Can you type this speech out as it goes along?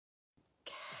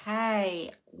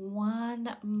Okay,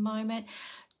 one moment.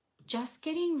 Just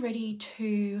getting ready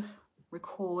to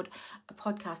record a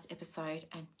podcast episode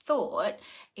and thought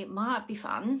it might be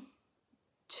fun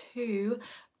to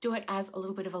do it as a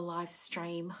little bit of a live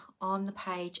stream on the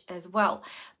page as well.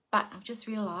 But I've just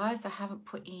realised I haven't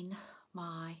put in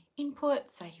my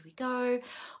input, so here we go.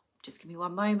 Just give me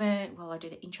one moment while I do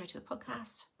the intro to the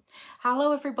podcast.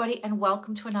 Hello everybody and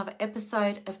welcome to another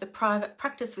episode of the Private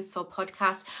Practice with Soul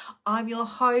podcast. I'm your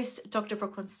host, Dr.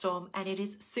 Brooklyn Storme, and it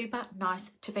is super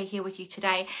nice to be here with you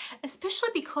today, especially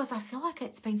because I feel like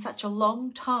it's been such a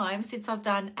long time since I've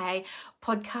done a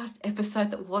podcast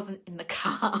episode that wasn't in the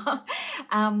car.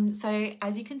 So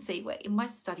as you can see, we're in my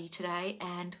study today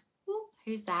and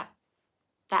who's that?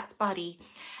 That's Buddy.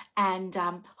 And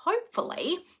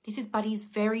hopefully this is Buddy's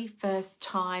very first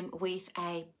time with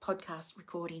a podcast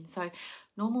recording. So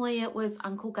normally it was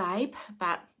Uncle Gabe,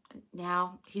 but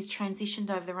now he's transitioned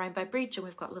over the Rainbow Bridge and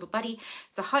we've got little Buddy.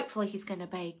 So hopefully he's going to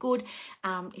be good.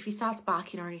 If he starts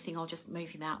barking or anything, I'll just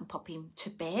move him out and pop him to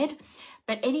bed.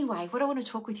 But anyway, what I want to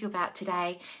talk with you about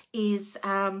today is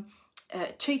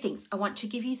two things. I want to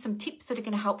give you some tips that are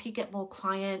going to help you get more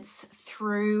clients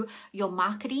through your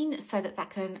marketing so that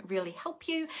can really help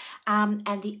you.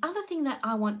 And the other thing that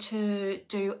I want to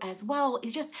do as well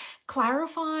is just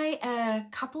clarify a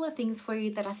couple of things for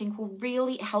you that I think will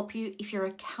really help you if you're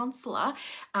a counsellor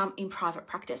in private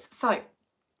practice. So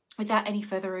without any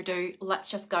further ado, let's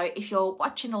just go. If you're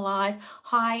watching the live,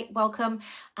 hi, welcome.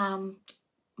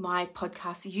 My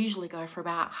podcasts usually go for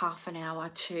about half an hour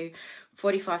to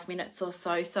 45 minutes or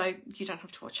so. So you don't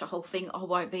have to watch the whole thing. I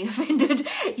won't be offended.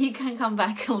 You can come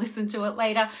back and listen to it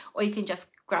later, or you can just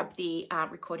grab the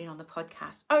recording on the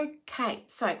podcast. Okay,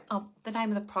 so the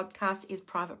name of the podcast is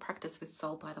Private Practice with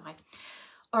Soul, by the way.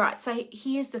 All right, so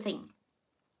here's the thing.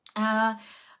 I'm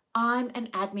an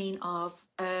admin of,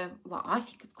 I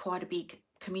think it's quite a big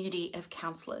community of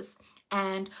counsellors.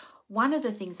 And one of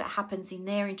the things that happens in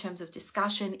there in terms of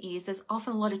discussion is there's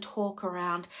often a lot of talk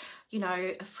around,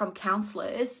 from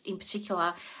counsellors in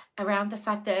particular, around the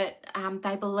fact that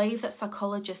they believe that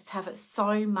psychologists have it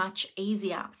so much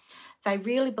easier. They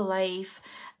really believe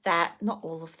that, not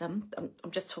all of them,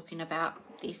 I'm just talking about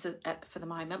this for the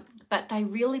moment, but they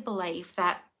really believe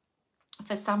that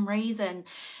for some reason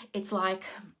it's like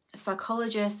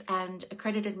psychologists and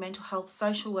accredited mental health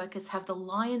social workers have the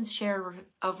lion's share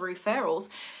of referrals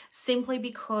simply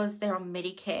because they're on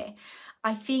Medicare.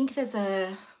 I think there's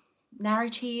a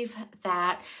narrative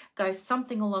that goes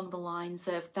something along the lines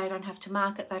of they don't have to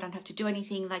market, they don't have to do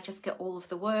anything, they just get all of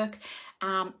the work.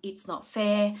 It's not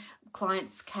fair.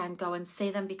 Clients can go and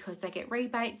see them because they get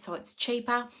rebates, so it's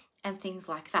cheaper and things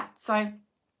like that. So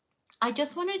I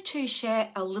just wanted to share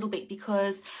a little bit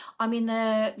because I'm in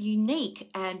the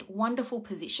unique and wonderful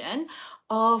position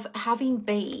of having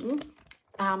been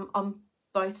on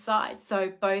both sides,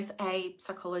 so both a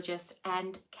psychologist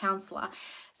and counsellor.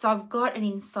 So I've got an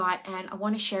insight and I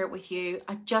want to share it with you.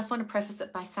 I just want to preface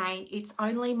it by saying it's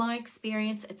only my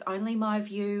experience, it's only my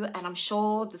view, and I'm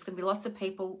sure there's going to be lots of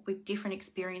people with different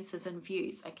experiences and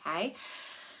views, okay?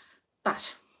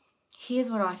 But here's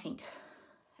what I think.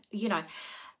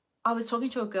 I was talking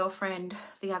to a girlfriend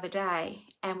the other day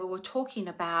and we were talking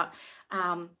about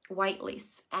wait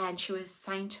lists, and she was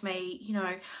saying to me,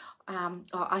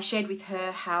 I shared with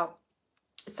her how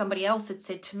somebody else had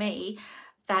said to me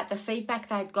that the feedback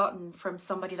they'd gotten from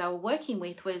somebody they were working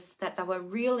with was that they were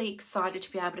really excited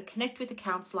to be able to connect with a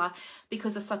counsellor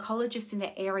because a psychologist in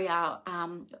their area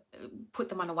put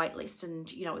them on a wait list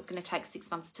and, it was going to take 6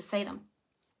 months to see them.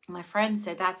 My friend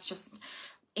said that's just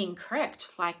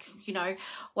incorrect.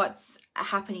 What's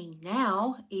happening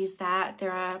now is that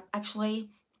there are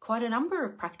actually quite a number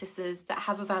of practices that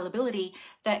have availability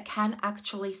that can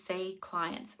actually see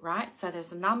clients, right? So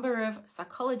there's a number of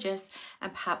psychologists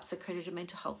and perhaps accredited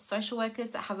mental health social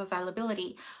workers that have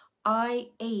availability,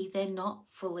 i.e. they're not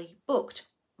fully booked,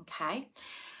 okay?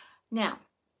 Now,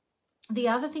 the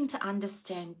other thing to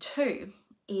understand too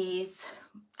is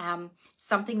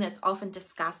something that's often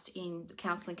discussed in the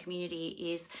counselling community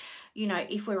is,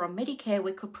 if we're on Medicare,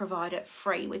 we could provide it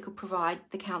free. We could provide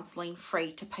the counselling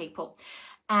free to people.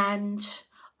 And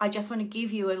I just want to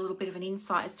give you a little bit of an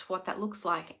insight as to what that looks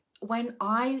like. When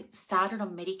I started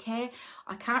on Medicare,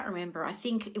 I can't remember, I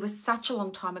think it was such a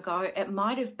long time ago, it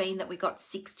might have been that we got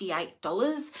 $68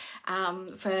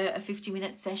 for a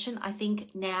 50-minute session. I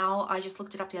think now, I just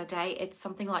looked it up the other day, it's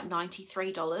something like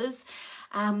 $93.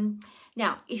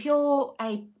 Now, if you're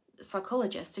a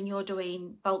psychologist and you're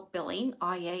doing bulk billing,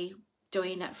 i.e.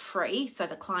 doing it free, so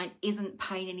the client isn't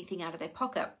paying anything out of their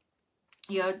pocket,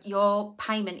 your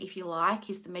payment, if you like,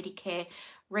 is the Medicare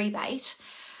rebate.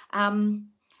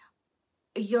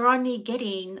 you're only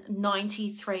getting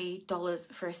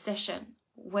 $93 for a session,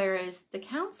 whereas the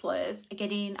counsellors are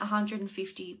getting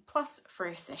 $150 plus for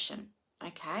a session,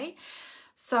 okay?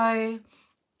 So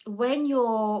when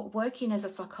you're working as a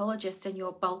psychologist and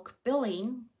you're bulk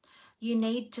billing, you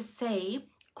need to see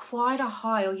quite a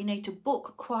high, or you need to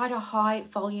book quite a high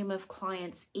volume of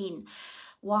clients in.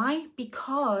 Why?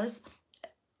 Because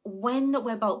when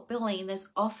we're bulk billing, there's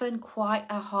often quite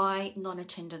a high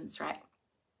non-attendance rate.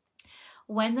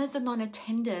 When there's a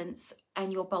non-attendance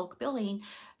and you're bulk billing,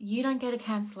 you don't get a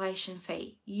cancellation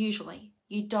fee. Usually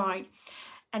you don't.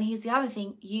 And here's the other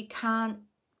thing, you can't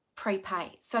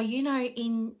prepay. So, you know,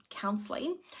 in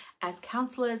counselling, as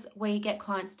counsellors, we get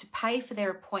clients to pay for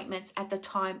their appointments at the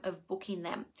time of booking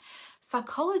them.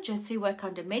 Psychologists who work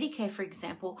under Medicare, for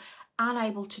example, aren't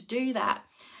able to do that.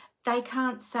 They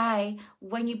can't say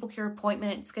when you book your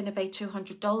appointment, it's going to be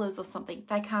 $200 or something.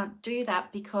 They can't do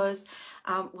that because,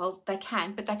 well, they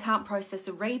can, but they can't process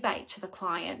a rebate to the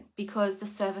client because the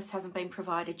service hasn't been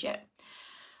provided yet.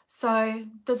 So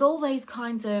there's all these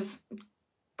kinds of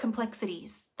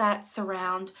complexities that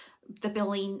surround the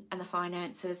billing and the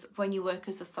finances when you work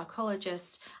as a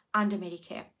psychologist under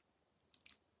Medicare,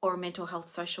 or a mental health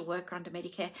social worker under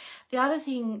Medicare. The other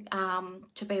thing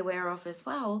to be aware of as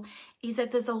well is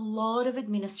that there's a lot of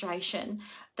administration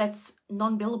that's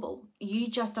non-billable. You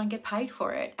just don't get paid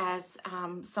for it as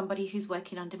somebody who's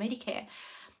working under Medicare.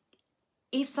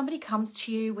 If somebody comes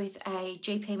to you with a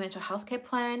GP mental health care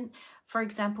plan, for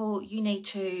example, you need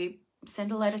to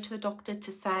send a letter to the doctor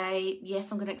to say,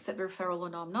 yes, I'm going to accept the referral, or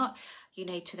no, I'm not. You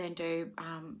need to then do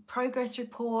progress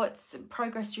reports,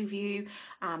 progress review,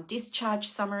 discharge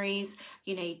summaries.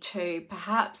 You need to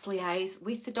perhaps liaise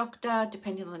with the doctor,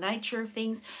 depending on the nature of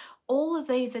things. All of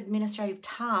these administrative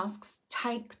tasks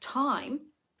take time,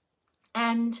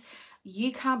 and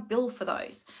you can't bill for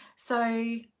those.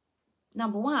 So,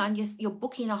 number one, you're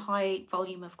booking a high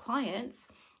volume of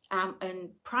clients and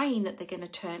praying that they're going to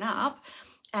turn up.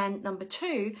 And number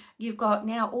two, you've got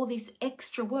now all this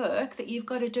extra work that you've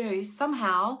got to do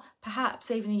somehow, perhaps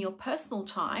even in your personal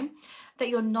time, that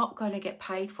you're not going to get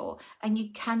paid for, and you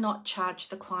cannot charge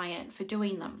the client for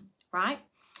doing them, right?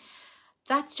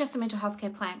 That's just a mental health care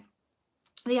plan.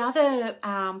 The other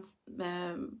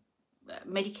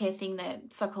Medicare thing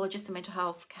that psychologists and mental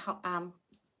health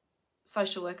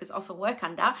social workers often work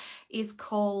under is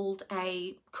called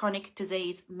a chronic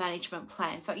disease management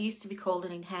plan. So it used to be called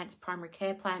an enhanced primary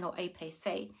care plan, or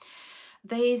EPC.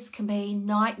 These can be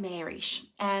nightmarish,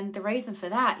 and the reason for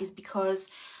that is because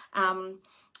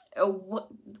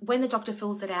when the doctor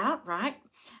fills it out, right,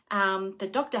 the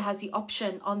doctor has the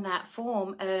option on that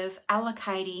form of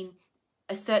allocating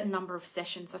a certain number of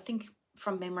sessions. I think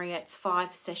from memory it's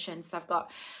 5 sessions they've got.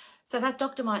 So that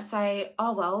doctor might say,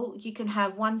 oh, well, you can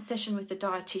have 1 session with the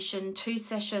dietitian, 2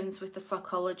 sessions with the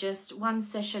psychologist, 1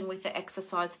 session with the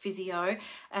exercise physio,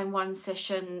 and 1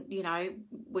 session, you know,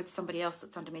 with somebody else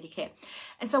that's under Medicare.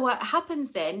 And so what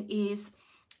happens then is,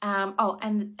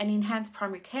 and an enhanced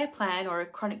primary care plan or a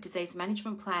chronic disease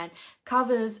management plan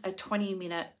covers a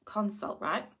 20-minute consult,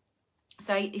 right?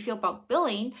 So if you're bulk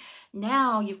billing,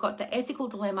 now you've got the ethical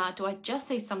dilemma, do I just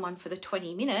see someone for the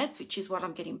 20 minutes, which is what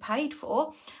I'm getting paid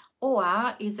for,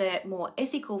 or is it more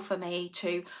ethical for me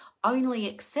to only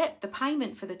accept the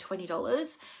payment for the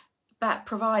 $20 but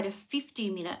provide a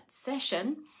 50-minute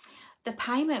session? The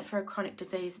payment for a chronic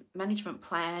disease management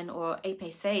plan or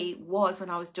EPC was,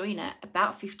 when I was doing it,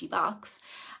 about $50,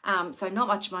 so not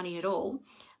much money at all.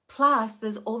 Plus,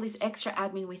 there's all this extra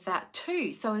admin with that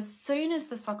too. So as soon as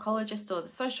the psychologist or the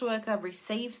social worker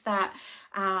receives that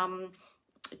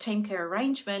team care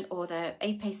arrangement or the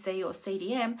EPC or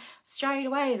CDM, straight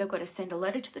away they've got to send a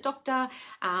letter to the doctor,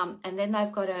 and then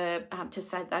they've got to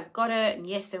say they've got it, and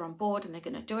yes, they're on board and they're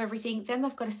going to do everything. Then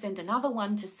they've got to send another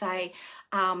one to say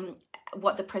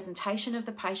what the presentation of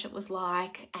the patient was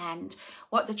like and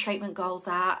what the treatment goals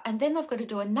are, and then they've got to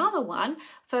do another one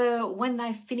for when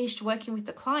they've finished working with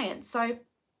the client. So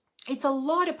it's a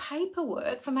lot of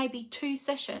paperwork for maybe 2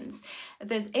 sessions.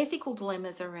 There's ethical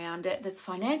dilemmas around it. There's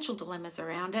financial dilemmas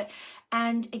around it.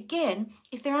 And again,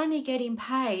 if they're only getting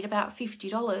paid about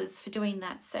 $50 for doing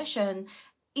that session,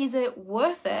 is it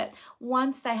worth it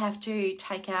once they have to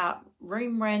take out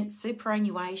room rent,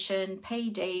 superannuation,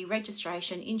 PD,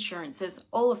 registration, insurances,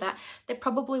 all of that? They're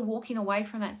probably walking away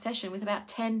from that session with about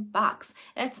 $10.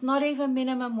 It's not even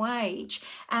minimum wage.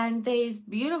 And these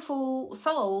beautiful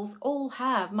souls all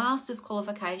have master's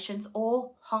qualifications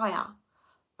or higher,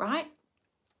 right?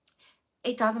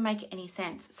 It doesn't make any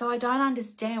sense. So I don't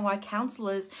understand why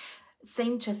counsellors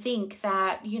seem to think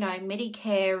that, you know,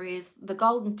 Medicare is the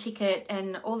golden ticket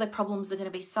and all their problems are going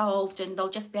to be solved and they'll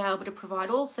just be able to provide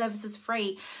all services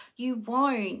free. You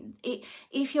won't.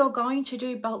 If you're going to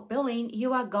do bulk billing,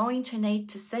 you are going to need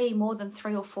to see more than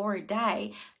 3 or 4 a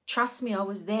day. Trust me, I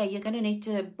was there. You're going to need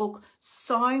to book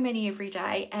so many every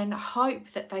day and hope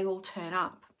that they all turn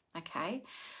up. Okay,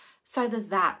 so there's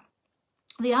that.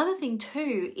 The other thing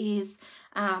too is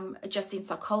just in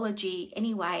psychology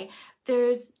anyway,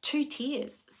 there's 2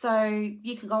 tiers. So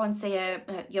you can go and see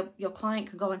your client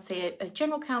can go and see a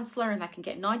general counsellor and they can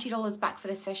get $90 back for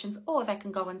their sessions, or they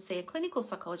can go and see a clinical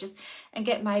psychologist and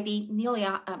get maybe nearly,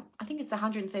 I think it's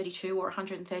 132 or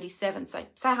 137, so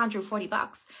say 140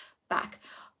 bucks back.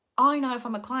 I know if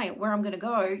I'm a client where I'm going to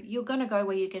go, you're going to go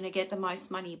where you're going to get the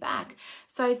most money back.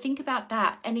 So think about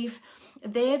that. And if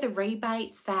they're the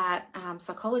rebates that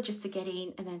psychologists are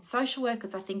getting, and then social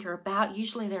workers, I think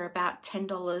usually they're about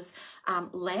 $10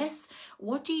 less.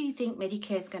 What do you think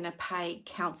Medicare is going to pay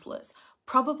counsellors?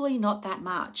 Probably not that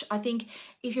much. I think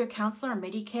if you're a counsellor on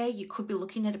Medicare, you could be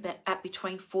looking at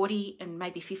between $40 and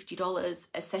maybe $50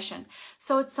 a session.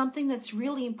 So it's something that's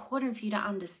really important for you to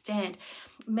understand.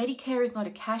 Medicare is not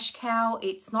a cash cow.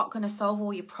 It's not going to solve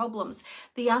all your problems.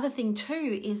 The other thing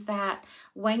too is that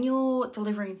when you're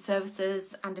delivering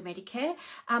services under Medicare,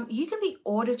 you can be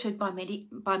audited by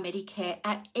Medicare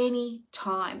at any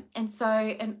time. And so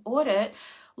an audit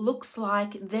looks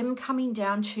like them coming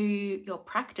down to your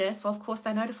practice. Well, of course,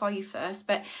 they notify you first,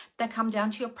 but they come down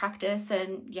to your practice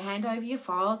and you hand over your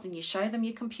files and you show them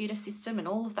your computer system and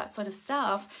all of that sort of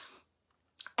stuff.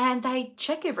 And they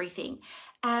check everything.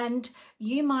 And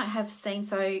you might have seen,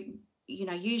 so, you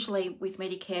know, usually with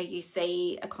Medicare, you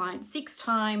see a client 6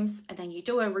 times and then you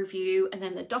do a review and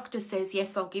then the doctor says,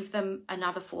 yes, I'll give them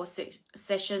another 4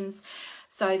 sessions.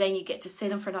 So then you get to see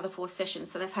them for another 4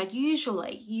 sessions. So they've had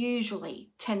usually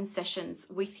 10 sessions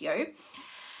with you.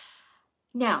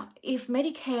 Now, if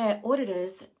Medicare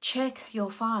auditors check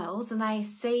your files and they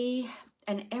see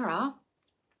an error,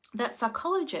 that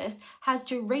psychologist has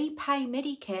to repay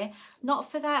Medicare,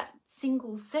 not for that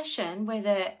single session where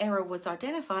the error was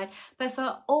identified, but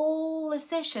for all the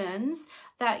sessions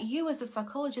that you as a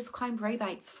psychologist claimed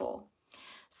rebates for.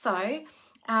 So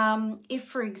if,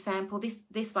 for example,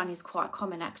 this one is quite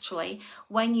common actually,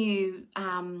 when you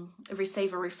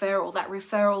receive a referral, that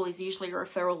referral is usually a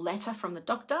referral letter from the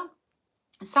doctor.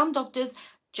 Some doctors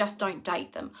just don't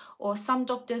date them, or some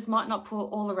doctors might not put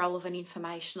all the relevant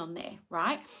information on there,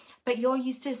 right? But you're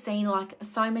used to seeing like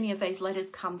so many of these letters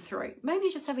come through. Maybe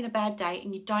you're just having a bad day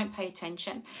and you don't pay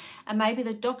attention, and maybe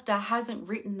the doctor hasn't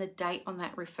written the date on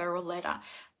that referral letter,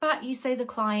 but you see the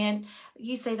client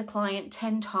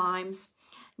 10 times.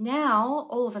 Now,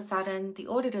 all of a sudden, the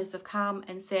auditors have come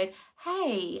and said,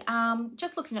 hey,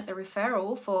 just looking at the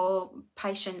referral for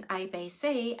patient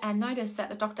ABC and notice that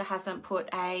the doctor hasn't put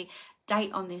a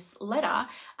date on this letter.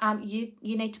 You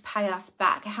need to pay us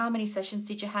back. How many sessions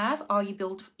did you have? Oh, you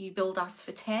billed us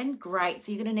for 10. Great.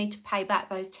 So you're going to need to pay back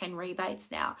those 10 rebates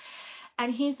now.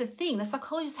 And here's the thing, the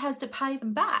psychologist has to pay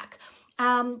them back.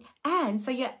 And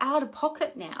so you're out of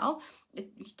pocket now,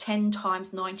 10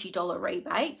 times $90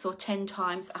 rebates or 10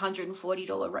 times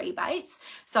 $140 rebates.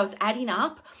 So it's adding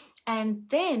up. And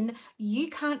then you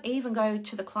can't even go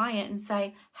to the client and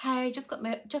say, hey, just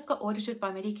got audited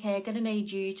by Medicare, going to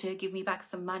need you to give me back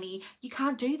some money. You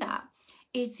can't do that.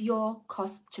 It's your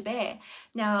cost to bear.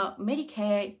 Now,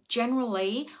 Medicare,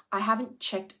 generally, I haven't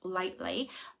checked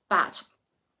lately, but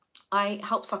I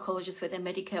help psychologists with their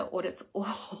Medicare audits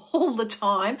all the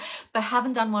time, but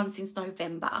haven't done one since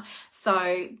November.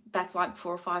 So that's like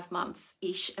 4 or 5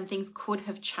 months-ish, and things could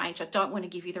have changed. I don't want to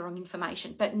give you the wrong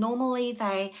information, but normally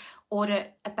they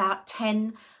audit about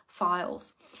 10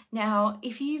 files. Now,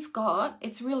 if you've got,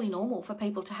 it's really normal for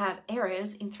people to have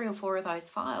errors in 3 or 4 of those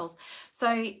files.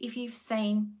 So if you've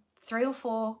seen 3 or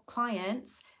 4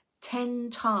 clients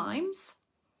 10 times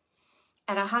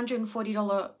at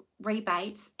 $140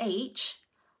 rebates each,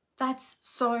 that's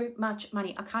so much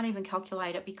money. I can't even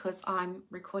calculate it because I'm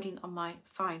recording on my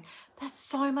phone. That's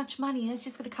so much money. It's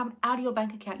just going to come out of your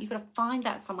bank account. You've got to find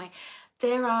that somewhere.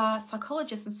 There are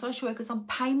psychologists and social workers on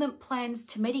payment plans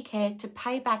to Medicare to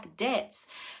pay back debts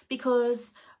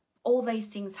because all these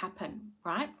things happen,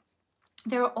 right?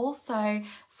 There are also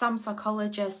some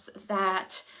psychologists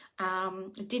that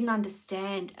didn't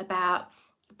understand about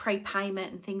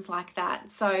prepayment and things like that.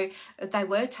 So they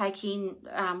were taking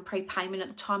prepayment at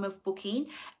the time of booking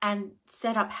and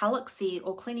set up Halaxy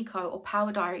or Clinico or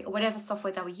Power Diary or whatever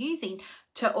software they were using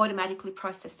to automatically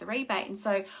process the rebate. And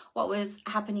so what was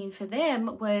happening for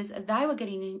them was they were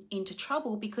getting into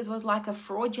trouble because it was like a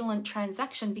fraudulent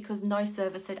transaction because no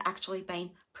service had actually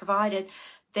been provided.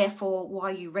 Therefore, why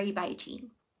are you rebating?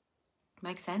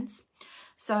 Makes sense?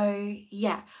 So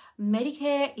yeah,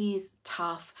 Medicare is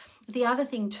tough. The other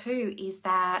thing too is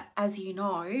that, as you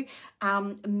know,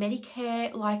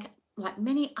 Medicare, like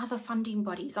many other funding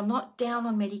bodies, I'm not down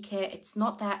on Medicare. It's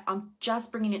not that. I'm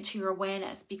just bringing it to your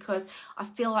awareness because I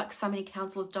feel like so many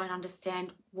counsellors don't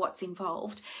understand what's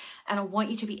involved. And I want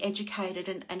you to be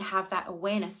educated and have that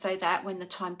awareness so that when the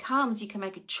time comes, you can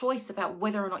make a choice about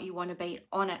whether or not you want to be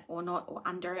on it or not, or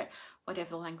under it,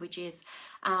 whatever the language is.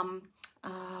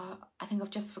 I think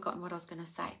I've just forgotten what I was going to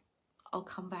say. I'll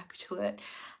come back to it.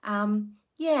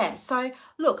 Yeah, so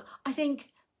look, I think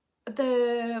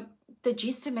the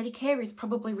gist of Medicare is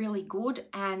probably really good,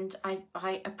 and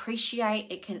I appreciate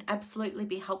it can absolutely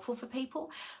be helpful for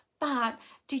people. But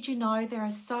did you know there are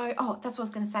that's what I was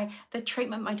going to say. The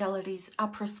treatment modalities are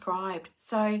prescribed.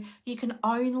 So you can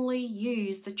only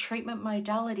use the treatment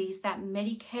modalities that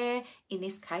Medicare, in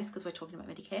this case, because we're talking about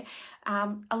Medicare,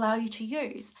 allow you to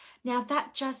use. Now,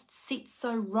 that just sits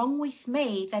so wrong with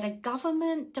me that a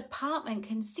government department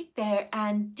can sit there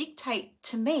and dictate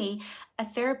to me, a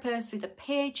therapist with a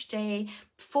PhD,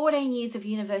 14 years of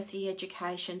university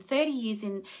education, 30 years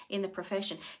in the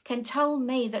profession, can tell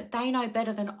me that they know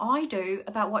better than I do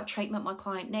about what treatment my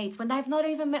client needs when they've not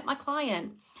even met my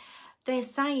client. They're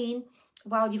saying,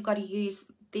 well, you've got to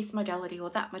use this modality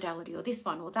or that modality or this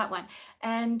one or that one.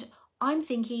 And I'm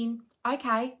thinking,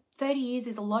 okay, 30 years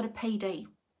is a lot of PD.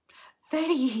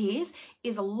 30 years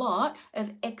is a lot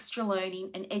of extra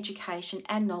learning and education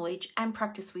and knowledge and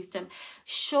practice wisdom.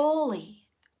 Surely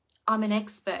I'm an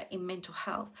expert in mental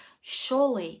health.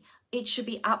 Surely it should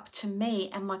be up to me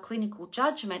and my clinical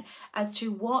judgment as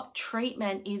to what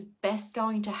treatment is best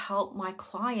going to help my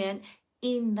client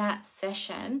in that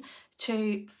session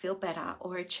to feel better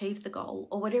or achieve the goal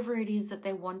or whatever it is that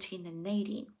they're wanting and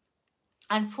needing.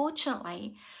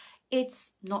 Unfortunately,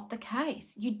 it's not the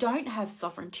case. You don't have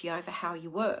sovereignty over how you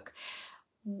work.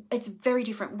 It's very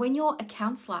different. When you're a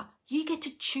counsellor, you get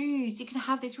to choose. You can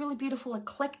have this really beautiful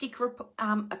eclectic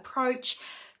approach.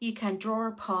 You can draw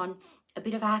upon a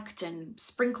bit of ACT and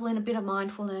sprinkle in a bit of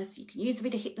mindfulness. You can use a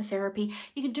bit of hypnotherapy.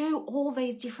 You can do all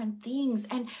these different things.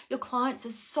 And your clients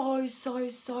are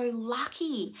so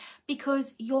lucky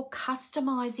because you're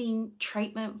customizing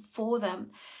treatment for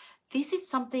them. This is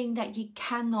something that you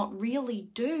cannot really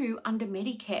do under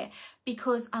Medicare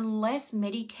because unless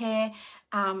Medicare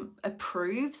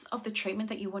approves of the treatment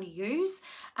that you want to use,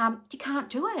 you can't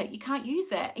do it. You can't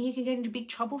use it and you can get into big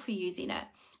trouble for using it.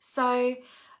 So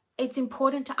it's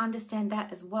important to understand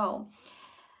that as well.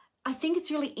 I think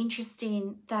it's really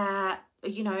interesting that,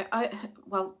 you know,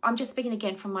 I'm just speaking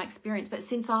again from my experience, but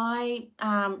since I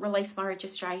released my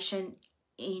registration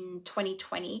in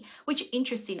 2020, which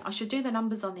interesting, I should do the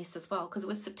numbers on this as well because it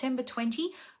was September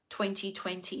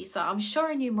 2020. So I'm sure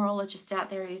a numerologist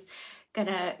out there is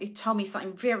gonna tell me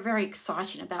something very, very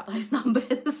exciting about those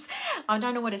numbers. I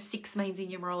don't know what a 6 means in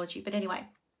numerology, but anyway,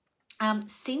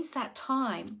 since that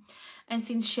time and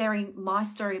since sharing my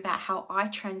story about how I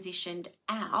transitioned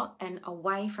out and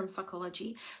away from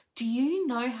psychology, do you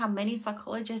know how many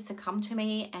psychologists have come to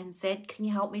me and said, can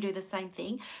you help me do the same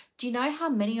thing? Do you know how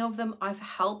many of them I've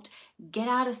helped get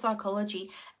out of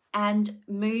psychology and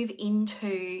move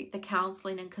into the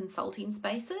counselling and consulting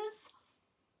spaces?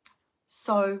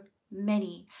 So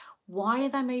many. Why are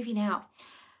they moving out?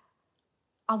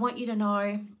 I want you to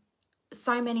know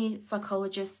so many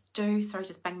psychologists do, sorry,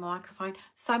 just bang my microphone.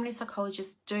 So many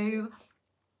psychologists do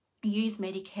use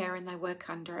Medicare and they work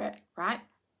under it, right?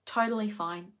 Totally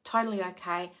fine, totally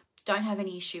okay. Don't have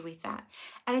any issue with that.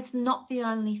 And it's not the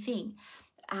only thing.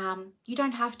 You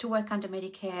don't have to work under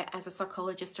Medicare as a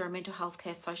psychologist or a mental health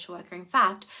care social worker. In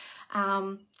fact,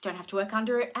 don't have to work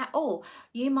under it at all.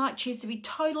 You might choose to be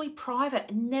totally private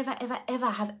and never, ever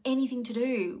have anything to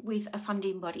do with a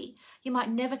funding body. You might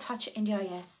never touch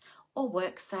NDIS or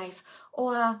WorkSafe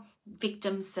or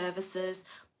victim services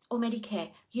or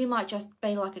Medicare. You might just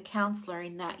be like a counsellor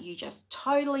in that you just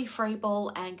totally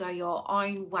freeball and go your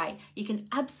own way. You can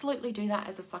absolutely do that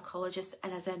as a psychologist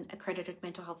and as an accredited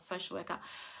mental health social worker.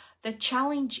 The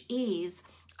challenge is,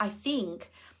 I think,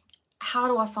 how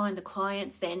do I find the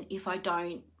clients then if I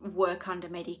don't work under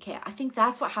Medicare? I think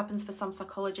that's what happens for some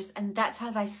psychologists, and that's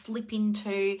how they slip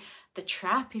into the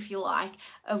trap, if you like,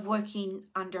 of working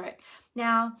under it.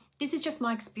 Now, this is just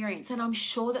my experience, and I'm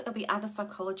sure that there'll be other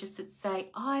psychologists that say,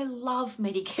 I love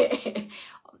Medicare.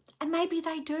 And maybe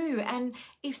they do. And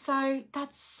if so,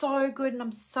 that's so good, and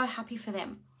I'm so happy for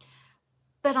them.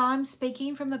 But I'm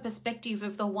speaking from the perspective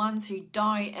of the ones who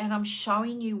don't, and I'm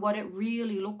showing you what it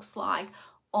really looks like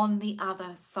on the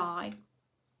other side.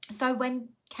 So when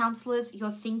counsellors,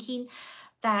 you're thinking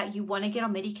that you want to get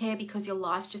on Medicare because your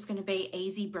life's just going to be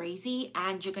easy breezy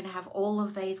and you're going to have all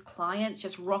of these clients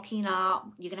just rocking up,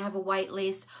 you're going to have a wait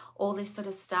list, all this sort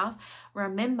of stuff,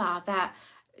 remember that,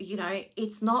 you know,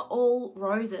 it's not all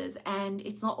roses and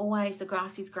it's not always the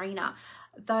grass is greener.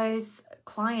 Those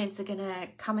clients are going to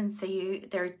come and see you.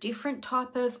 They're a different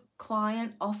type of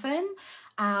client often,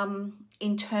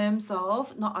 in terms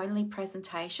of not only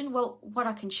presentation. Well, what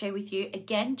I can share with you,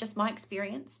 again, just my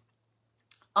experience,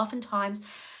 oftentimes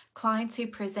clients who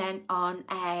present on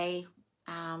a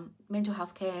mental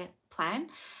health care plan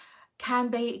can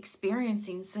be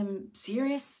experiencing some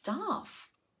serious stuff.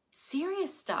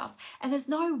 And there's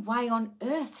no way on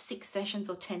earth 6 sessions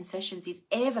or 10 sessions is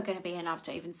ever going to be enough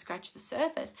to even scratch the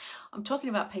surface. I'm talking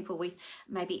about people with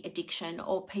maybe addiction,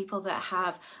 or people that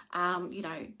have you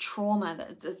know, trauma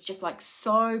that's just like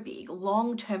so big,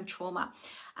 long-term trauma,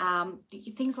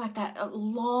 things like that,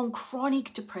 long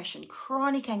chronic depression,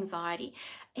 chronic anxiety.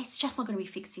 It's just not going to be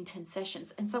fixed in 10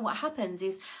 sessions. And so what happens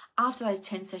is, after those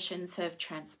 10 sessions have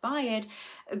transpired,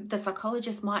 the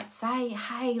psychologist might say,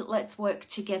 hey, let's work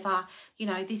together. You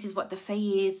know, this is what the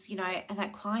fee is, you know, and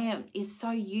that client is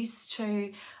so used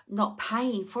to not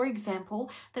paying, for example,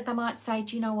 that they might say,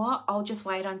 do you know what? I'll just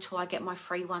wait until I get my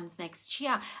free ones next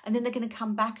year. And then they're going to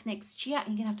come back next year and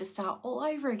you're going to have to start all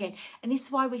over again. And this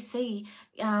is why we see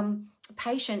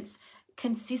patients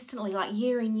consistently, like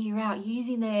year in, year out,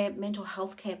 using their mental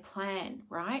health care plan,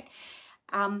 right?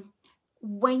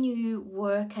 When you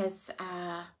work as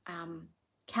a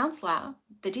counsellor,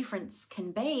 the difference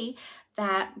can be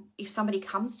that if somebody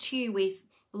comes to you with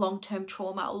long-term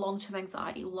trauma, long-term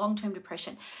anxiety, long-term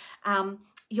depression,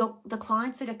 the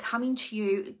clients that are coming to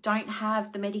you don't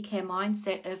have the Medicare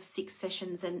mindset of 6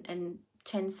 sessions and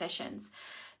 10 sessions.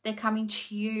 They're coming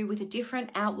to you with a different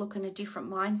outlook and a different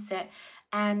mindset,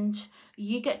 and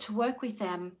you get to work with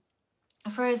them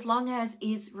for as long as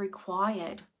is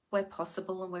required, where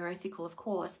possible and where ethical, of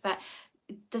course, but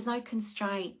there's no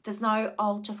constraint. There's no,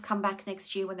 I'll just come back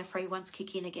next year when the free ones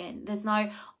kick in again. There's no,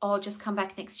 I'll just come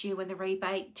back next year when the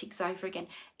rebate ticks over again.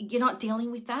 You're not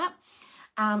dealing with that.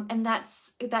 And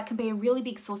that can be a really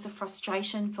big source of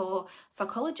frustration for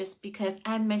psychologists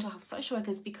and mental health social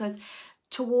workers, because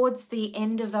towards the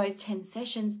end of those 10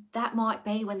 sessions, that might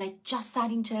be when they're just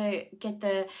starting to get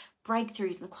the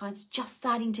breakthroughs and the client's just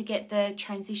starting to get the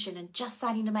transition and just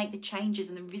starting to make the changes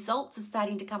and the results are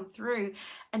starting to come through.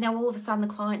 And now all of a sudden the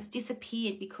client's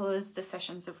disappeared because the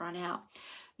sessions have run out.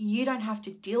 You don't have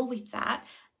to deal with that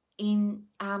in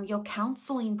your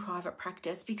counselling private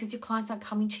practice, because your clients aren't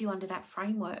coming to you under that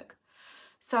framework.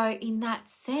 So in that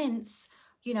sense,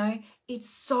 you know, it's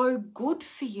so good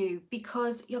for you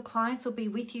because your clients will be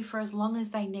with you for as long as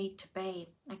they need to be,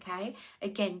 okay?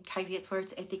 Again, caveats where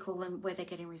it's ethical and where they're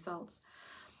getting results.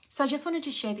 So I just wanted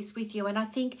to share this with you, and I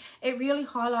think it really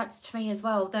highlights to me as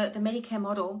well, the Medicare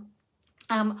model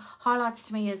highlights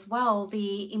to me as well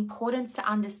the importance to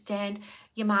understand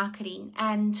your marketing.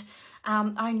 And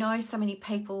I know so many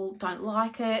people don't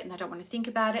like it and they don't want to think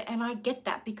about it, and I get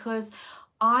that, because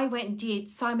I went and did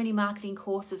so many marketing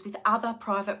courses with other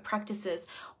private practices.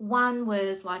 One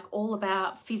was like all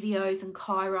about physios and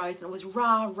chiros, and it was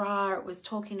rah. It was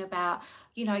talking about,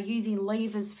 you know, using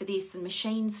levers for this and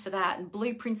machines for that and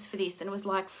blueprints for this. And it was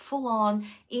like full on,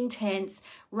 intense,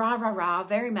 rah,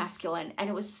 very masculine. And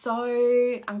it was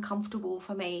so uncomfortable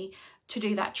for me to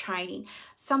do that training.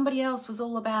 Somebody else was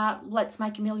all about, let's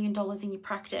make $1 million in your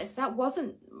practice. That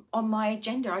wasn't on my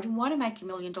agenda. I didn't want to make $1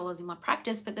 million in my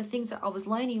practice, but the things that I was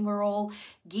learning were all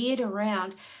geared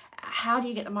around, how do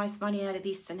you get the most money out of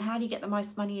this, and how do you get the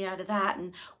most money out of that,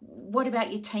 and what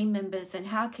about your team members, and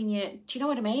how can you, do you know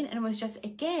what I mean? And it was just,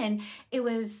 again, it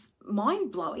was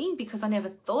mind-blowing because I never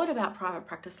thought about private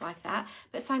practice like that,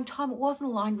 but at the same time it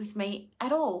wasn't aligned with me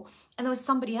at all. And there was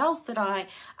somebody else that I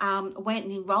went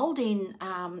and enrolled in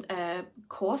a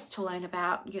course to learn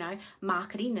about, you know,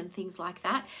 marketing and things like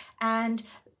that, and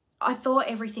I thought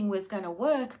everything was going to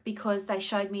work because they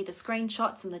showed me the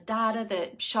screenshots and the data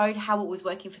that showed how it was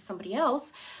working for somebody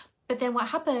else. But then what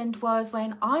happened was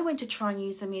when I went to try and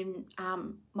use them in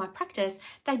my practice,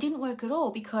 they didn't work at all,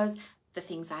 because the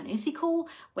things aren't ethical.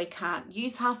 We can't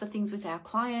use half the things with our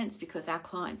clients because our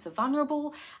clients are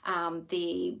vulnerable.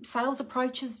 The sales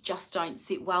approaches just don't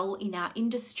sit well in our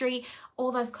industry,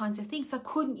 all those kinds of things. So I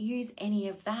couldn't use any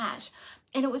of that.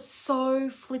 And it was so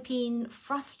flipping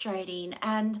frustrating.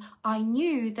 And I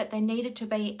knew that there needed to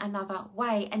be another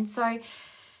way. And so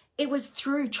it was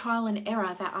through trial and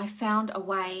error that I found a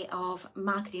way of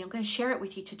marketing. I'm going to share it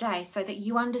with you today so that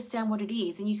you understand what it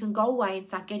is and you can go away and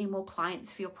start getting more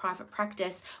clients for your private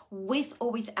practice with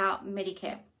or without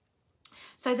Medicare.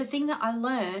 So the thing that I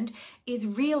learned is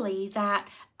really that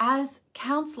as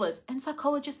counselors and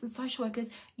psychologists and social workers,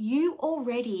 you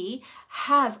already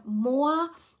have more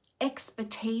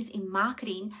expertise in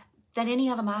marketing than any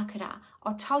other marketer.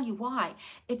 I'll tell you why.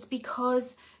 It's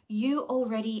because you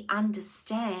already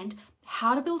understand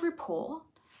how to build rapport,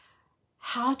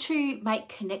 how to make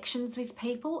connections with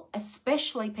people,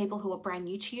 especially people who are brand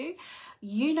new to you.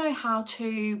 You know how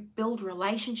to build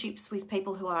relationships with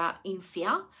people who are in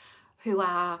fear, who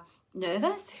are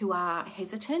nervous, who are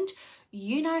hesitant.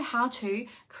 You know how to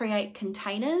create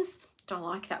containers. Don't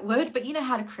like that word, but you know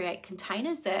how to create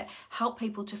containers that help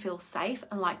people to feel safe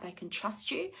and like they can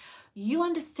trust you. You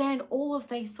understand all of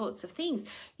these sorts of things.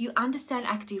 You understand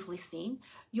active listening.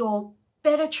 You're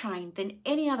better trained than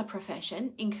any other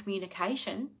profession in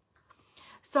communication.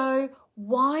 So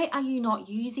why are you not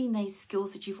using these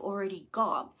skills that you've already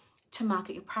got to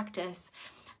market your practice?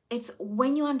 It's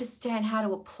when you understand how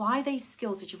to apply these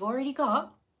skills that you've already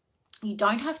got, you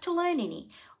don't have to learn any.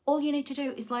 All you need to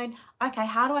do is learn, okay,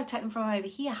 how do I take them from over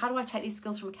here? How do I take these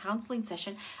skills from a counselling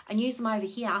session and use them over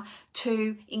here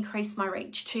to increase my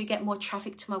reach, to get more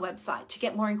traffic to my website, to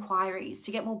get more inquiries,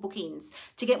 to get more bookings,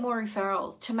 to get more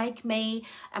referrals, to make me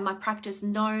and my practice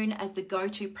known as the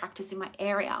go-to practice in my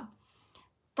area.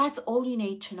 That's all you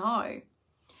need to know.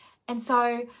 And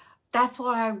so that's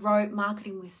why I wrote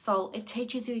Marketing with Soul. It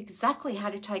teaches you exactly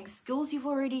how to take skills you've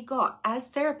already got as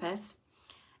therapists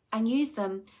and use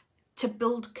them to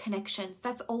build connections.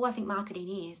 That's all I think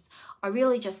marketing is. I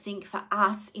really just think for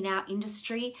us in our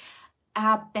industry,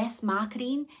 our best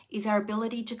marketing is our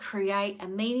ability to create a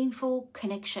meaningful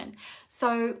connection.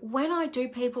 So when I do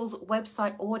people's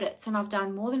website audits, and I've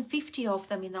done more than 50 of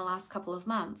them in the last couple of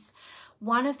months,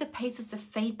 one of the pieces of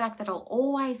feedback that I'll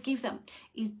always give them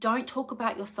is don't talk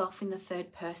about yourself in the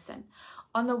third person.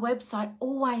 On the website,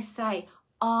 always say,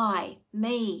 I,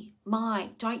 me,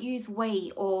 my. Don't use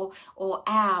we or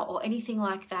our or anything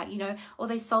like that, you know, or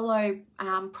these solo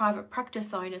private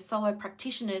practice owners, solo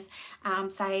practitioners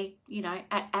say, you know,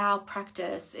 at our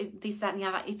practice, this, that, and the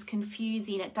other. It's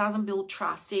confusing. It doesn't build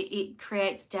trust. It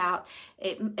creates doubt.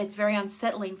 It's very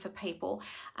unsettling for people.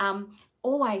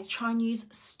 Always try and use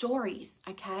stories,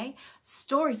 okay?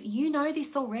 Stories, you know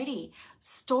this already.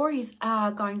 Stories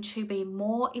are going to be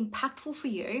more impactful for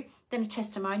you than a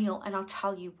testimonial, and I'll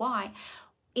tell you why.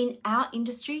 In our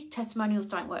industry, testimonials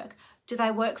don't work. Do they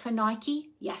work for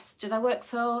Nike? Yes. Do they work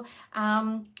for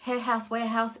Hair House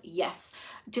Warehouse? Yes.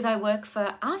 Do they work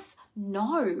for us?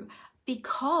 No.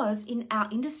 Because in our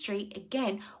industry,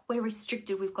 again, we're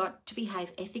restricted. We've got to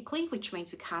behave ethically, which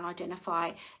means we can't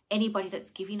identify anybody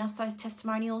that's giving us those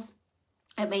testimonials.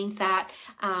 It means that,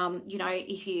 you know,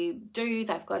 if you do,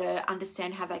 they've got to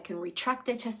understand how they can retract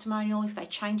their testimonial if they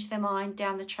change their mind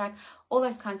down the track, all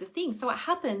those kinds of things. So what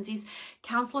happens is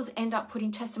counsellors end up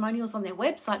putting testimonials on their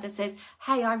website that says,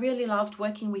 hey, I really loved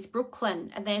working with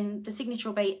Brooklyn. And then the signature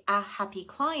will be a happy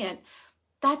client.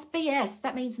 That's BS.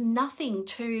 That means nothing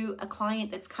to a client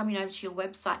that's coming over to your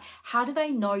website. How do they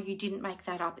know you didn't make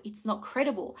that up? It's not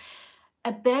credible.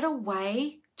 A better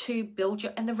way to build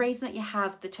your, and the reason that you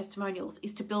have the testimonials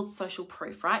is to build social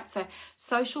proof, right? So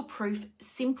social proof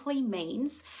simply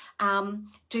means,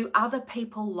 do other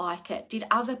people like it? Did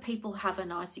other people have a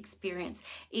nice experience?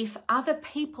 If other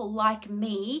people like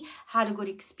me had a good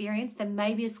experience, then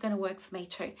maybe it's going to work for me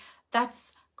too.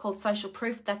 That's called social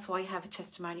proof. That's why you have a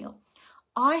testimonial.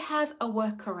 I have a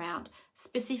workaround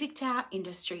specific to our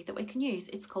industry that we can use.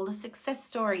 It's called a success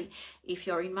story. If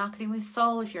you're in Marketing with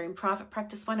Soul, if you're in Private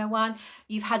Practice 101,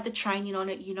 you've had the training on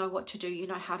it, you know what to do, you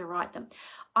know how to write them.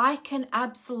 I can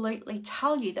absolutely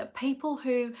tell you that people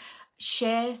who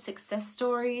share success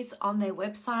stories on their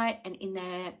website and in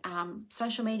their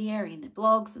social media and in their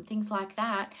blogs and things like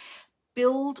that,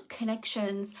 build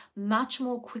connections much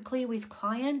more quickly with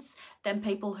clients than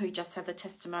people who just have the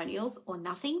testimonials or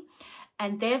nothing.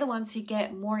 And they're the ones who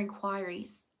get more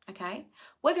inquiries, okay?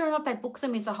 Whether or not they book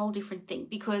them is a whole different thing,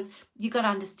 because you got to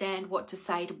understand what to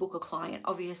say to book a client,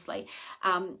 obviously.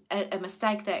 A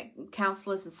mistake that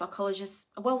counsellors and psychologists,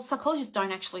 well, psychologists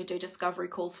don't actually do discovery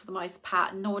calls for the most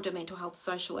part, nor do mental health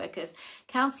social workers.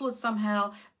 Counsellors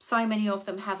somehow so many of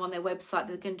them have on their website that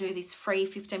they're going to do this free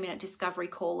 15-minute discovery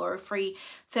call or a free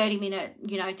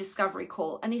 30-minute, discovery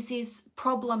call. And this is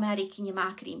problematic in your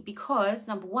marketing because,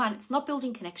 number one, it's not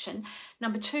building connection.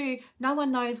 Number two, no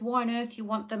one knows why on earth you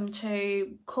want them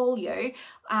to call you.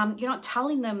 You're not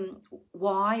telling them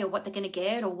why or what they're going to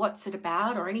get or what's it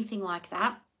about or anything like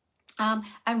that.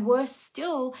 And worse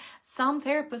still, some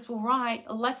therapists will write,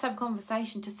 let's have a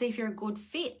conversation to see if you're a good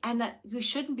fit, and that you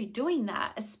shouldn't be doing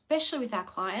that, especially with our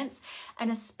clients, and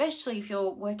especially if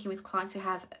you're working with clients who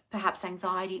have perhaps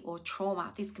anxiety or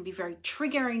trauma. This can be very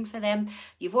triggering for them.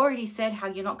 You've already said how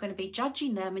you're not going to be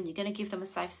judging them and you're going to give them a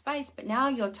safe space, but now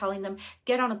you're telling them,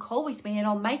 get on a call with me and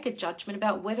I'll make a judgment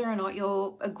about whether or not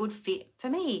you're a good fit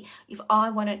for me, if I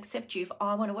want to accept you, if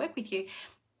I want to work with you.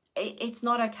 It's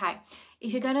not okay.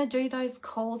 If you're going to do those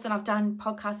calls, and I've done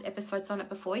podcast episodes on it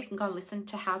before, you can go and listen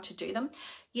to how to do them.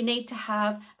 You need to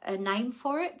have a name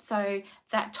for it. So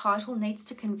that title needs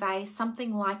to convey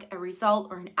something like a result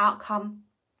or an outcome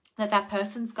that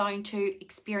person's going to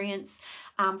experience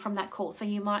from that call. So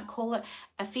you might call it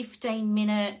a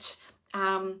 15-minute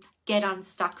get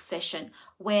unstuck session,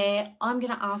 where I'm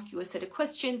going to ask you a set of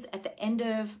questions. At the end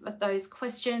of those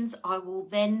questions, I will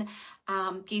then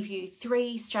give you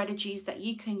 3 strategies that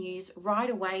you can use right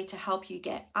away to help you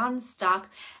get unstuck.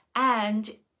 And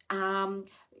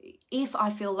if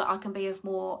I feel that I can be of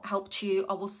more help to you,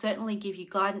 I will certainly give you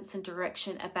guidance and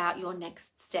direction about your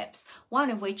next steps,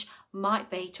 one of which might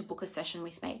be to book a session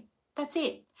with me. That's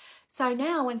it. So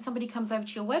now when somebody comes over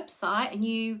to your website and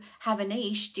you have a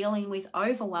niche dealing with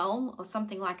overwhelm or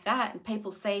something like that, and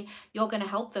people see you're going to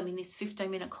help them in this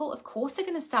 15-minute call, of course they're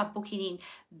going to start booking in.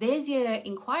 There's your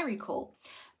inquiry call.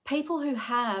 People who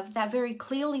have that very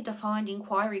clearly defined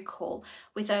inquiry call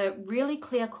with a really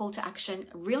clear call to action,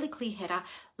 a really clear header,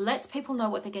 lets people know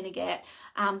what they're going to get.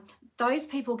 Those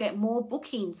people get more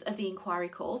bookings of the inquiry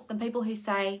calls than people who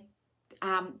say,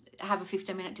 have a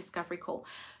 15-minute discovery call.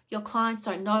 Your clients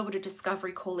don't know what a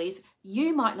discovery call is.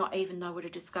 You might not even know what a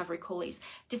discovery call is.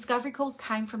 Discovery calls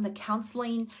came from the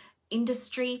counselling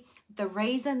industry. The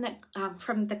reason that,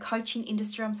 from the coaching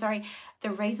industry, the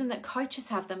reason that coaches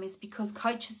have them is because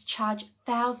coaches charge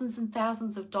thousands and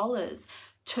thousands of dollars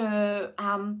to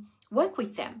work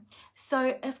with them.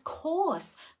 So of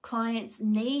course, clients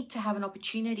need to have an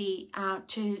opportunity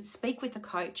to speak with the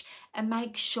coach and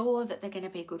make sure that they're going to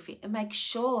be a good fit, and make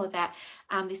sure that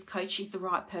this coach is the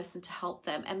right person to help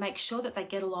them, and make sure that they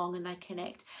get along and they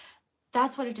connect.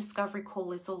 That's what a discovery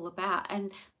call is all about,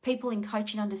 and people in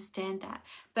coaching understand that.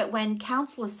 But when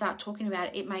counsellors start talking about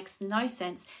it, it makes no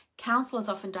sense. Counsellors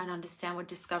often don't understand what a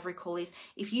discovery call is.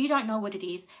 If you don't know what it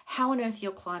is, how on earth are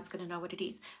your clients going to know what it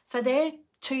is? So they're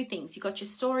 2 things. You've got your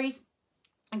stories,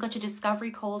 you've got your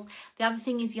discovery calls. The other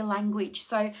thing is your language.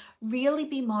 So really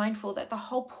be mindful that the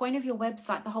whole point of your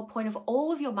website, the whole point of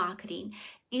all of your marketing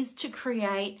is to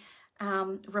create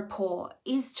rapport,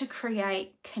 is to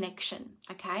create connection,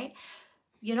 okay?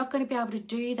 You're not going to be able to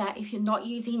do that if you're not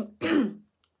using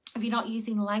if you're not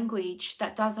using language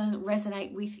that doesn't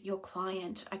resonate with your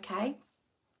client, okay?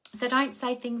 So don't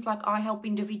say things like, I help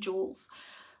individuals.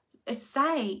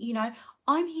 Say,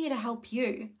 I'm here to help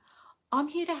you. I'm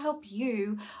here to help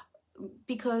you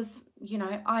because,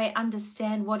 I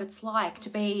understand what it's like to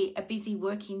be a busy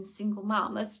working single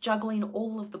mum that's juggling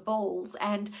all of the balls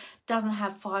and doesn't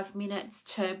have 5 minutes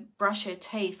to brush her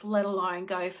teeth, let alone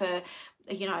go for,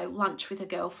 lunch with her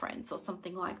girlfriends or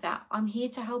something like that. I'm here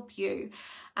to help you.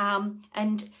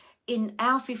 And in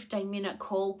our 15-minute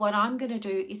call, what I'm going to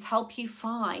do is help you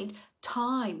find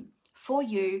time for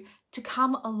you to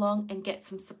come along and get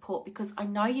some support, because I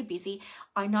know you're busy.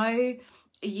 I know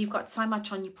you've got so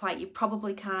much on your plate. You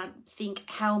probably can't think,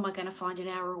 how am I going to find an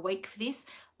hour a week for this?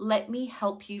 Let me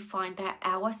help you find that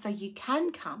hour so you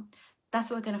can come. That's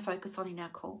what we're going to focus on in our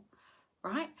call,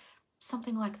 right?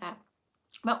 Something like that.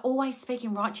 But always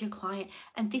speaking right to your client.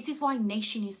 And this is why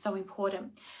niching is so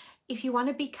important. If you want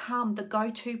to become the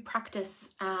go-to practice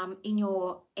in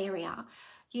your area,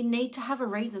 you need to have a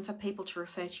reason for people to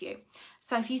refer to you.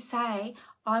 So if you say,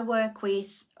 I work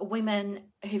with women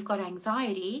who've got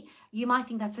anxiety, you might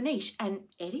think that's a niche, and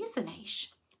it is a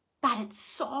niche, but it's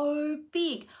so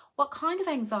big. What kind of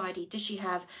anxiety? Does she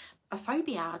have a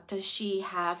phobia? Does she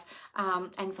have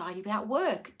anxiety about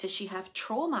work? Does she have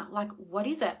trauma? Like, what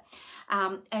is it?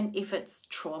 And if it's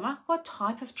trauma, what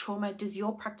type of trauma does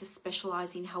your practice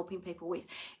specialize in helping people with?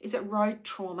 Is it road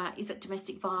trauma? Is it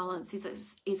domestic violence?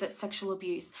 Is it sexual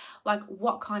abuse? Like,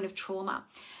 what kind of trauma?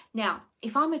 Now,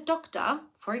 if I'm a doctor,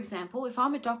 for example, if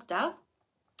I'm a doctor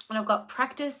and I've got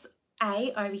practice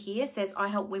A over here says I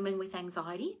help women with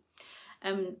anxiety,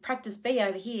 practice B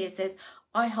over here says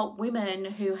I help women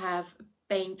who have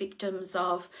been victims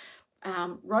of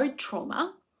road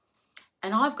trauma,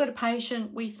 and I've got a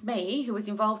patient with me who was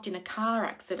involved in a car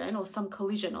accident or some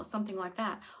collision or something like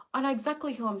that, I know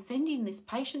exactly who I'm sending this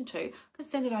patient to. I'm going to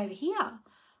send it over here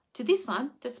to this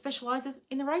one that specialises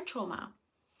in the road trauma.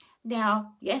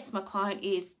 Now, yes, my client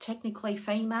is technically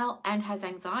female and has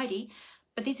anxiety,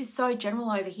 but this is so general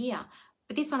over here.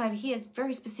 But this one over here is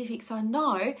very specific, so I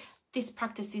know this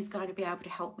practice is going to be able to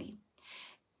help me.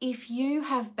 If you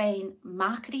have been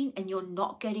marketing and you're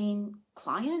not getting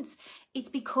clients, it's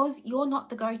because you're not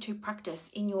the go-to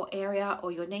practice in your area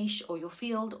or your niche or your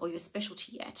field or your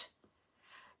specialty yet.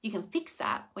 You can fix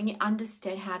that when you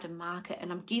understand how to market,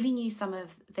 and I'm giving you some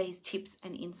of these tips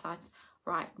and insights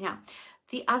right now.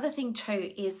 The other thing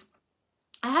too is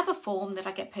I have a form that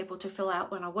I get people to fill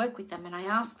out when I work with them, and I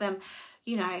ask them,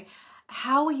 you know,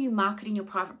 how are you marketing your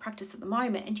private practice at the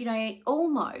moment? And you know,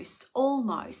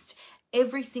 almost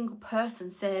every single person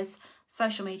says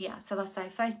social media. So they'll say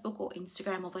Facebook or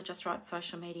Instagram, or they just write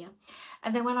social media.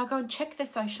 And then when I go and check their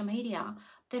social media,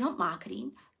 they're not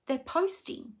marketing, they're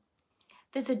posting.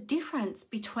 There's a difference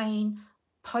between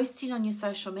posting on your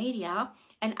social media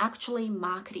and actually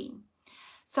marketing.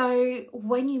 So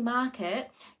when you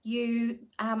market, you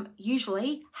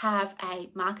usually have a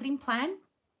marketing plan.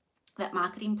 That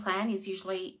marketing plan is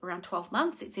usually around 12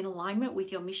 months. It's in alignment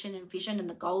with your mission and vision and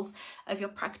the goals of your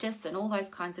practice and all those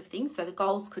kinds of things. So the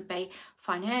goals could be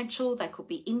financial, they could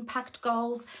be impact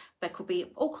goals, they could be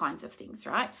all kinds of things,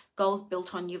 right? Goals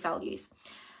built on your values.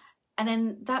 And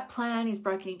then that plan is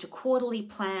broken into quarterly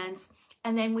plans.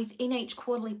 And then within each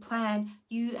quarterly plan,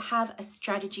 you have a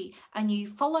strategy, and you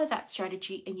follow that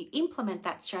strategy and you implement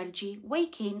that strategy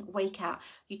week in, week out.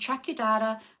 You track your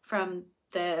data from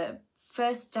the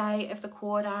first day of the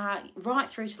quarter right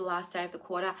through to the last day of the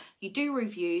quarter. You do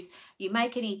reviews, you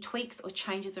make any tweaks or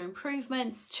changes or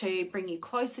improvements to bring you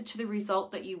closer to the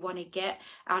result that you want to get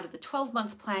out of the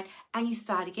 12-month plan, and you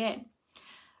start again.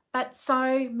 But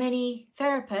so many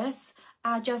therapists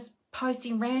are just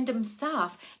posting random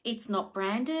stuff. It's not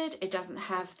branded, it doesn't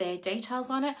have their details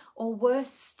on it, or worse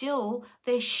still,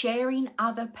 they're sharing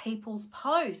other people's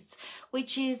posts,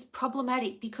 which is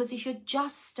problematic, because if you're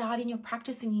just starting your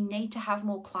practice and you need to have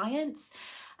more clients,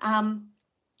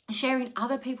 sharing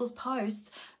other people's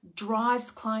posts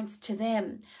drives clients to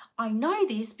them. I know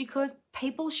this because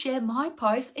people share my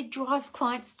posts, it drives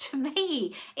clients to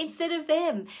me instead of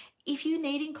them. If you're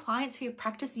needing clients for your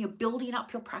practice and you're building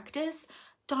up your practice,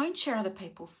 don't share other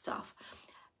people's stuff.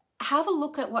 Have a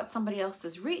look at what somebody else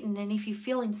has written, and if you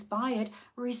feel inspired,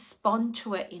 respond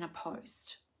to it in a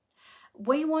post.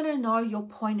 We want to know your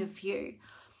point of view.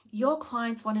 Your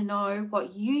clients want to know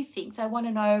what you think. They want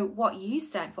to know what you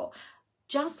stand for.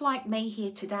 Just like me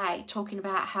here today, talking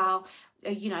about how,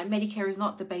 you know, Medicare is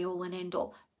not the be all and end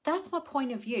all. That's my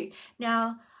point of view.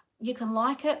 Now, you can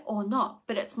like it or not,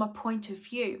 but it's my point of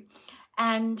view.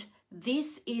 And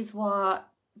this is what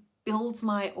builds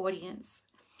my audience.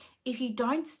 If you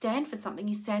don't stand for something,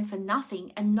 you stand for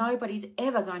nothing, and nobody's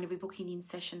ever going to be booking in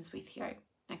sessions with you,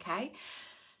 okay?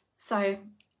 So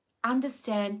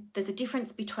understand there's a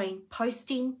difference between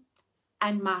posting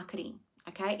and marketing,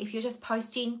 okay? If you're just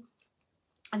posting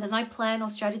and there's no plan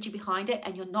or strategy behind it,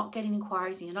 and you're not getting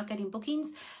inquiries and you're not getting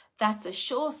bookings, that's a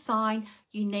sure sign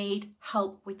you need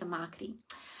help with the marketing.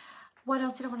 What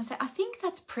else did I want to say? I think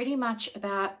that's pretty much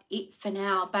about it for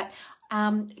now, but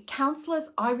counsellors,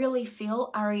 I really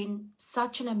feel, are in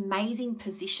such an amazing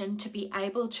position to be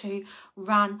able to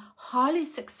run highly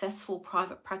successful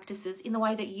private practices in the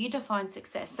way that you define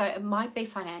success. So it might be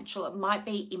financial, it might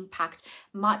be impact,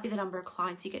 it might be the number of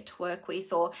clients you get to work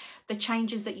with, or the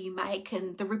changes that you make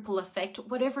and the ripple effect,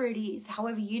 whatever it is,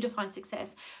 however you define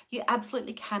success, you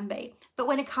absolutely can be. But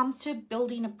when it comes to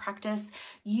building a practice,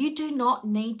 you do not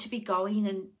need to be going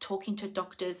and talking to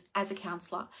doctors as a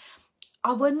counsellor.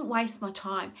 I wouldn't waste my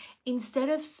time. Instead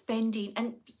of spending,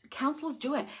 and counsellors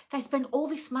do it, they spend all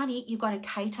this money. You've got to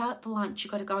cater the lunch,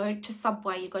 you've got to go to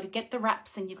Subway, you've got to get the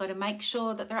wraps, and you've got to make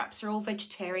sure that the wraps are all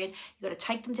vegetarian. You've got to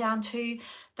take them down to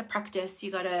the practice.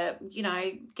 You've got to, you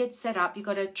know, get set up. You've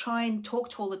got to try and talk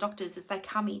to all the doctors as they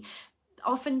come in.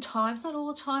 Oftentimes, not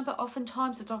all the time, but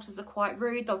oftentimes the doctors are quite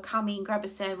rude. They'll come in, grab a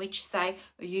sandwich, say,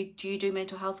 do you do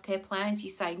mental health care plans?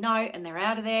 You say no, and they're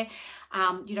out of there.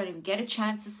 You don't even get a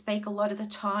chance to speak a lot of the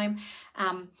time.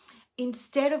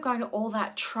 Instead of going to all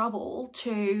that trouble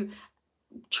to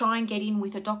try and get in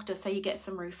with a doctor so you get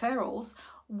some referrals,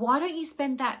 why don't you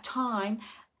spend that time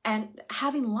and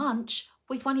having lunch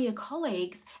with one of your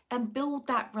colleagues and build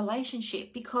that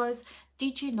relationship? Because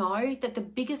did you know that the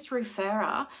biggest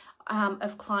referrer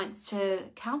of clients to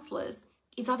counsellors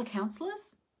is other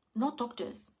counsellors, not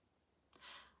doctors?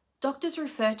 doctors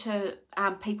refer to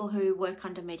people who work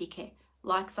under Medicare,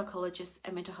 like psychologists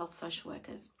and mental health social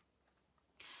workers.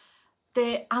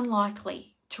 They're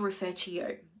unlikely to refer to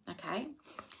you, okay?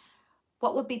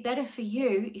 What would be better for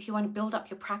you if you want to build up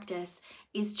your practice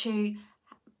is to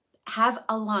have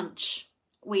a lunch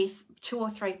with 2 or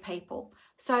 3 people.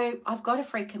 So I've got a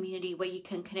free community where you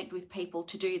can connect with people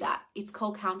to do that. It's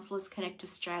called Counsellors Connect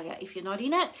Australia. If you're not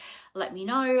in it, let me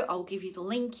know. I'll give you the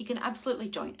link. You can absolutely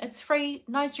join. It's free,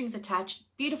 no strings attached,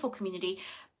 beautiful community.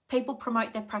 People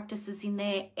promote their practices in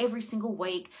there every single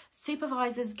week.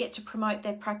 Supervisors get to promote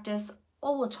their practice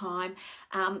all the time.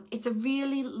 It's a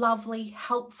really lovely,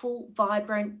 helpful,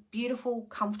 vibrant, beautiful,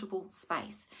 comfortable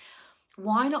space.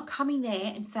 Why not come in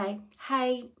there and say,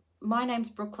 hey, my name's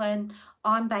Brooklyn.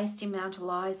 I'm based in Mount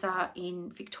Eliza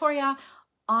in Victoria.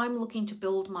 I'm looking to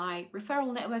build my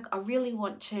referral network. I really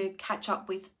want to catch up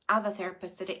with other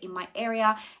therapists that are in my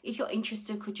area. If you're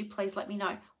interested, could you please let me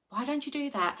know? Why don't you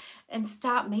do that and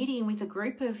start meeting with a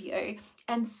group of you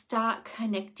and start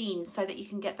connecting so that you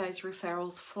can get those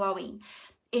referrals flowing?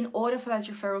 In order for those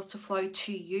referrals to flow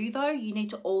to you, though, you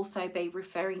need to also be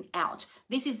referring out.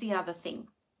 This is the other thing.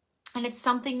 And it's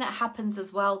something that happens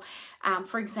as well.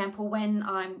 For example, when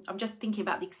I'm just thinking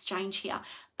about the exchange here,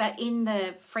 but in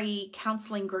the free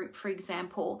counselling group, for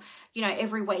example, you know,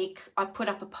 every week I put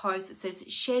up a post that says,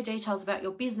 share details about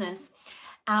your business.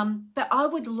 But I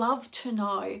would love to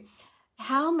know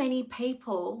how many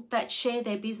people that share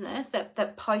their business,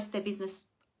 that post their business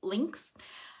links,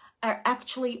 are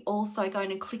actually also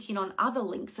going and clicking on other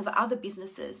links of other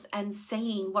businesses and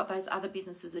seeing what those other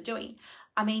businesses are doing.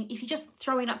 I mean, if you're just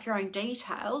throwing up your own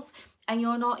details and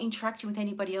you're not interacting with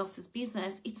anybody else's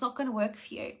business, it's not going to work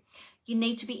for you. You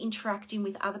need to be interacting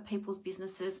with other people's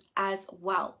businesses as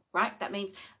well, right? That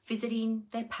means visiting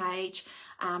their page,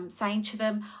 saying to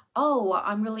them, oh,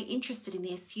 I'm really interested in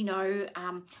this. You know,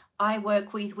 I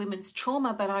work with women's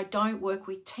trauma, but I don't work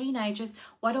with teenagers.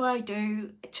 What do I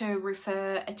do to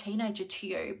refer a teenager to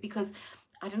you? Because,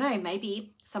 I don't know,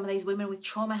 maybe some of these women with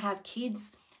trauma have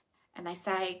kids and they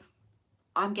say,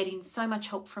 I'm getting so much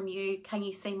help from you. Can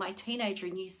you see my teenager?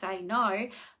 And you say no,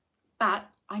 but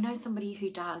I know somebody who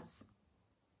does.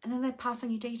 And then they pass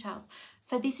on your details.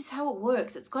 So this is how it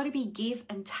works. It's got to be give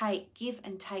and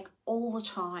take all the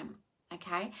time,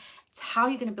 okay? It's how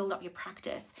you're going to build up your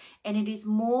practice. And it is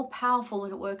more powerful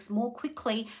and it works more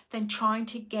quickly than trying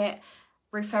to get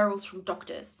referrals from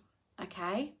doctors,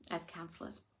 okay, as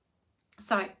counsellors.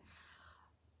 So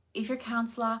if you're a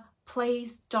counsellor,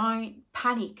 please don't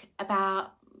panic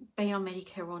about being on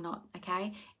Medicare or not,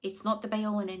 okay? It's not the be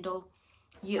all and end all.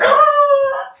 You're in a,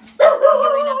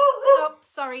 oh,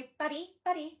 sorry, buddy.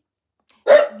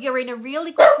 You're in a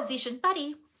really good position,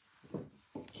 buddy.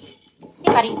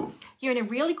 Yeah, buddy. You're in a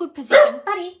really good position,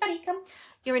 buddy, come.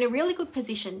 You're in a really good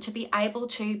position to be able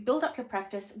to build up your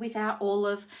practice without all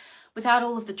of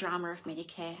the drama of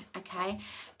Medicare, okay?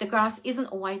 The grass isn't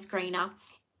always greener.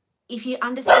 If you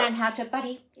understand how to,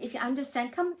 buddy, if you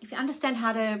understand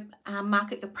how to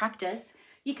market your practice,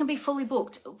 you can be fully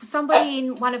booked. Somebody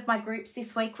in one of my groups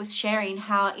this week was sharing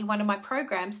how in one of my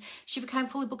programs, she became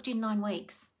fully booked in 9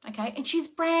 weeks, okay? And she's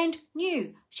brand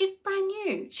new. She's brand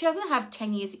new. She doesn't have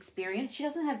 10 years experience. She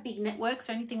doesn't have big networks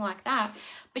or anything like that,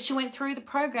 but she went through the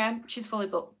program. She's fully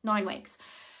booked, 9 weeks.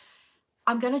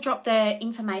 I'm going to drop the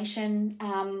information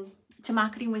to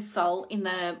Marketing with Soul in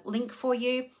the link for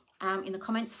you. In the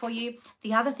comments for you.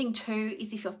 The other thing too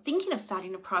is if you're thinking of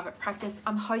starting a private practice,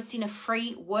 I'm hosting a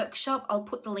free workshop. I'll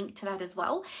put the link to that as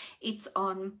well. It's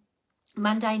on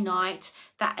Monday night,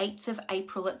 the 8th of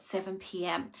April at 7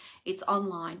 p.m. It's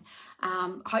online.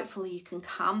 Hopefully you can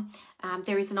come.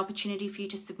 There is an opportunity for you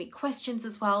to submit questions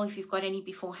as well if you've got any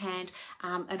beforehand.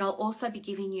 And I'll also be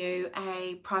giving you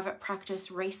a private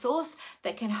practice resource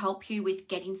that can help you with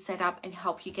getting set up and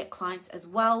help you get clients as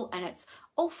well. And it's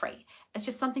all free. It's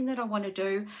just something that I want to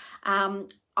do.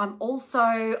 I'm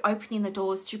also opening the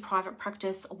doors to Private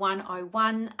Practice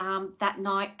 101 that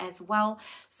night as well.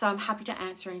 So I'm happy to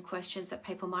answer any questions that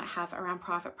people might have around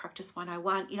Private Practice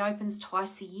 101. It opens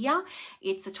twice a year.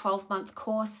 It's a 12-month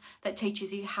course that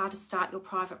teaches you how to start your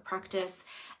private practice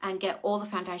and get all the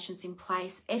foundations in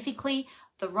place ethically,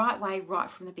 the right way, right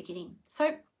from the beginning.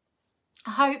 So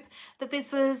I hope that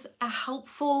this was a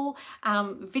helpful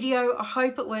video. I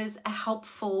hope it was a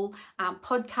helpful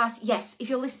podcast. Yes, if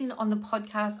you're listening on the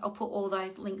podcast, I'll put all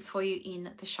those links for you in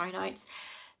the show notes.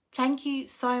 Thank you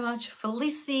so much for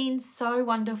listening. So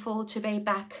wonderful to be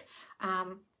back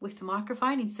with the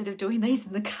microphone instead of doing these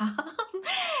in the car.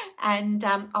 And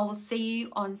I will see you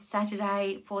on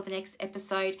Saturday for the next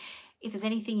episode. If there's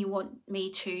anything you want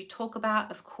me to talk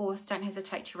about, of course, don't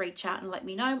hesitate to reach out and let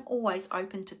me know. I'm always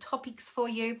open to topics for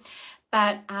you.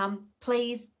 But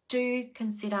please do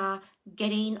consider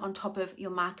getting on top of your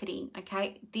marketing,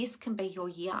 okay? This can be your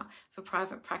year for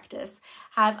private practice.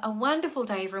 Have a wonderful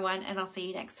day, everyone, and I'll see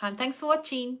you next time. Thanks for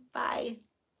watching. Bye.